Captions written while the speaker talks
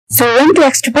when to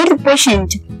extubate the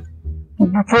patient.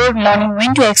 Before learning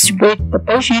when to extubate the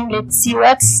patient, let's see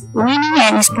what's weaning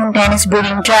and spontaneous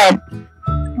breathing trial.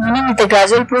 Weaning is the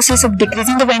gradual process of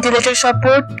decreasing the ventilator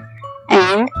support,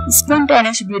 and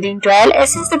spontaneous breathing trial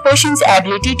assesses the patient's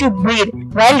ability to breathe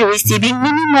while receiving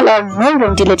minimal or no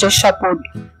ventilator support.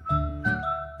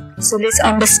 So let's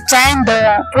understand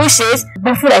the process.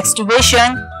 Before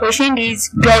extubation, patient is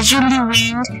gradually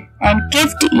weaned and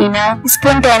kept in a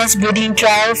spontaneous breathing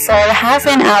trial for half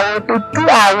an hour to 2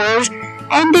 hours,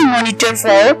 and they monitor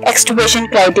for extubation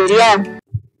criteria.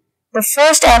 The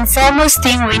first and foremost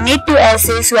thing we need to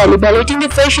assess while evaluating the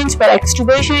patients for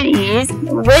extubation is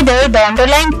whether the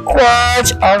underlying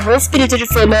cause of respiratory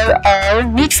failure or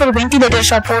need for ventilator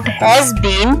support has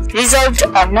been resolved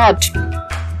or not.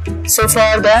 So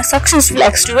for the successful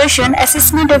extubation,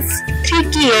 assessment of 3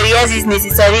 key areas is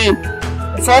necessary.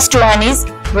 The first one is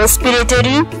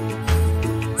respiratory,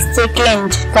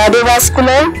 second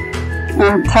cardiovascular,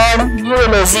 and third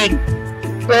neurologic.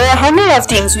 There are hundreds of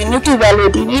things we need to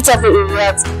evaluate in each of the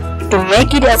areas. To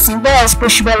make it as simple as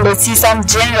possible, let's see some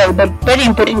general but very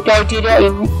important criteria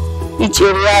in each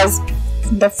area.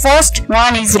 The first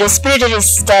one is respiratory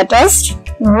status,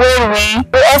 where we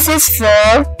assess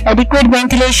for adequate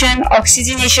ventilation,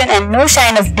 oxygenation, and no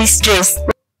sign of distress.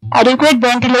 Adequate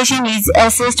ventilation is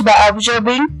assessed by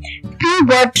observing 2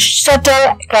 broad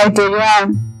subtle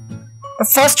criteria. The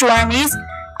first one is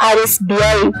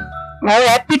RSBI,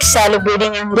 rapid shallow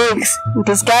breathing index. It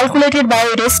is calculated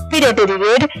by respiratory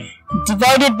rate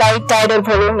divided by tidal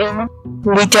volume in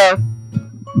liter.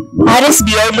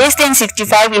 RSBI less than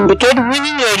 65 indicate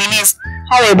weaning readiness.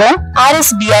 However,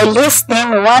 RSBI less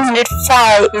than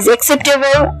 105 is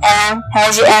acceptable and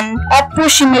has an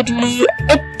approximately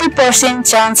 80%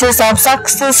 chances of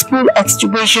successful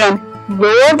extubation.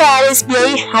 Lower the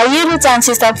RSBI, higher the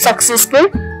chances of successful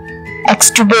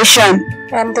extubation.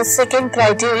 And the second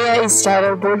criteria is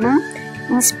tidal volume.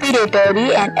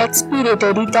 Inspiratory and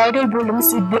expiratory tidal volume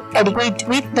should be adequate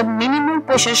with the minimal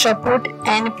pressure support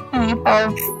and PEEP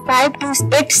of 5 to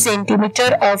 8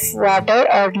 cm of water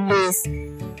or less.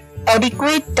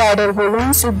 Adequate tidal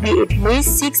volume should be at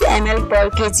least 6 ml per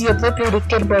kg of the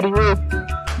predicted body weight.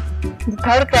 The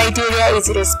third criteria is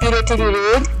respiratory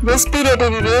rate.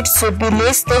 Respiratory rate should be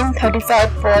less than 35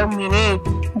 per minute.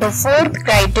 The fourth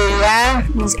criteria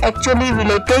is actually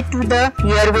related to the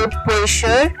airway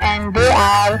pressure, and they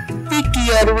are peak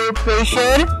airway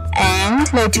pressure and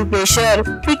plateau pressure.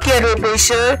 Peak airway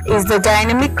pressure is the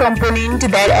dynamic component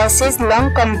that assesses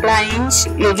lung compliance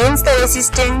against the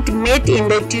resistance made in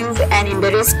the tube and in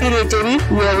the respiratory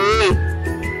airway.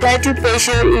 Plateau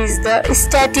pressure is the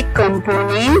static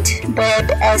component that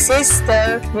assesses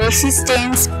the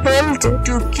resistance felt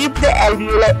to keep the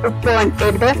alveoli open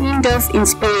at the end of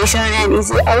inspiration and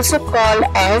is also called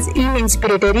as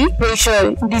inspiratory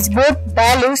pressure. These both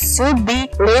values should be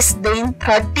less than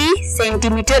 30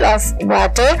 cm of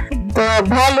water. The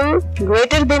value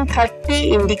greater than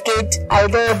 30 indicates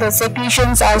either the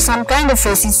secretions or some kind of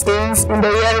resistance in the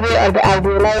airway or the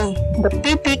alveoli. The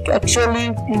P-peak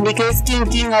actually indicates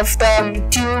kinking of the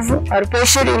tube or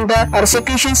pressure in the or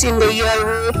secretions in the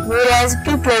airway, whereas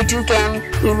P-plateau can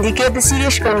indicate the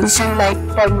serious condition like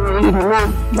pulmonary edema.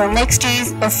 The next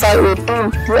is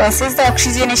FiO2. To assess the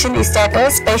oxygenation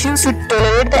status, patients should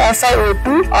tolerate the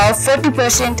FiO2 of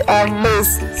 40% or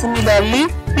less.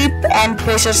 Similarly, PEEP and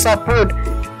pressure support.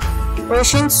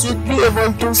 Patients should be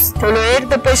able to tolerate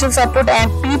the pressure support and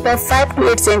PEEP of 5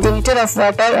 to 8 cm of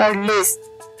water or less.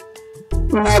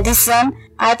 In addition,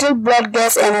 arterial blood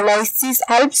gas analysis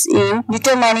helps in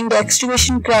determining the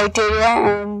extubation criteria,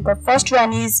 and the first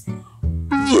one is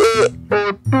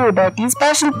PaO2, that is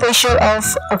partial pressure of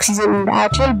oxygen in the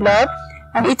arterial blood,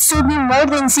 and it should be more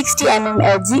than 60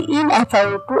 mmHg in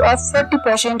FiO2 of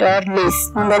 40% or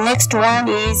less. And the next one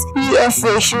is PF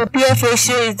ratio. PF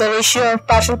ratio is the ratio of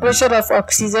partial pressure of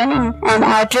oxygen in an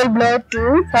arterial blood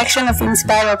to fraction of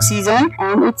inspired oxygen,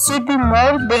 and it should be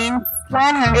more than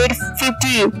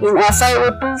 150 in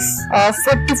FiO2 of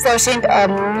 40%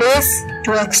 or less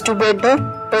to extubate the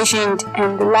patient.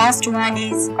 And the last one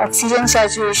is oxygen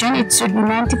saturation. It should be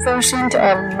 90%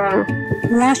 or more.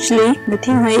 Lastly, the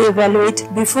thing we evaluate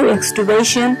before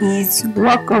extubation is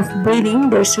work of breathing.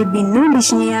 There should be no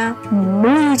dyspnea,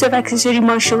 no use of accessory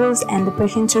muscles, and the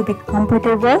patient should be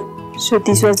comfortable. So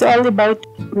this was all about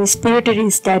respiratory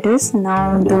status.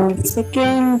 Now the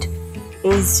second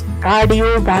is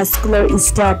cardiovascular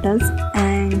status,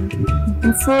 and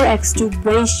before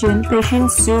extubation,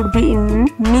 patients should be in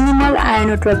minimal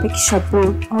inotropic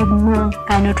support or no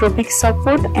inotropic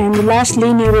support. And lastly,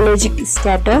 neurologic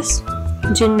status.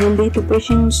 Generally, the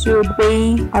patient should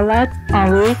weigh a lot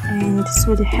weight and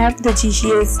should have the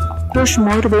GCS of course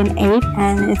more than 8,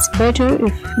 and it's better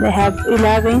if they have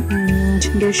 11, and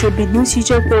there should be no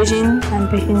seizure present and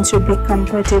patient should be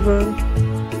comfortable.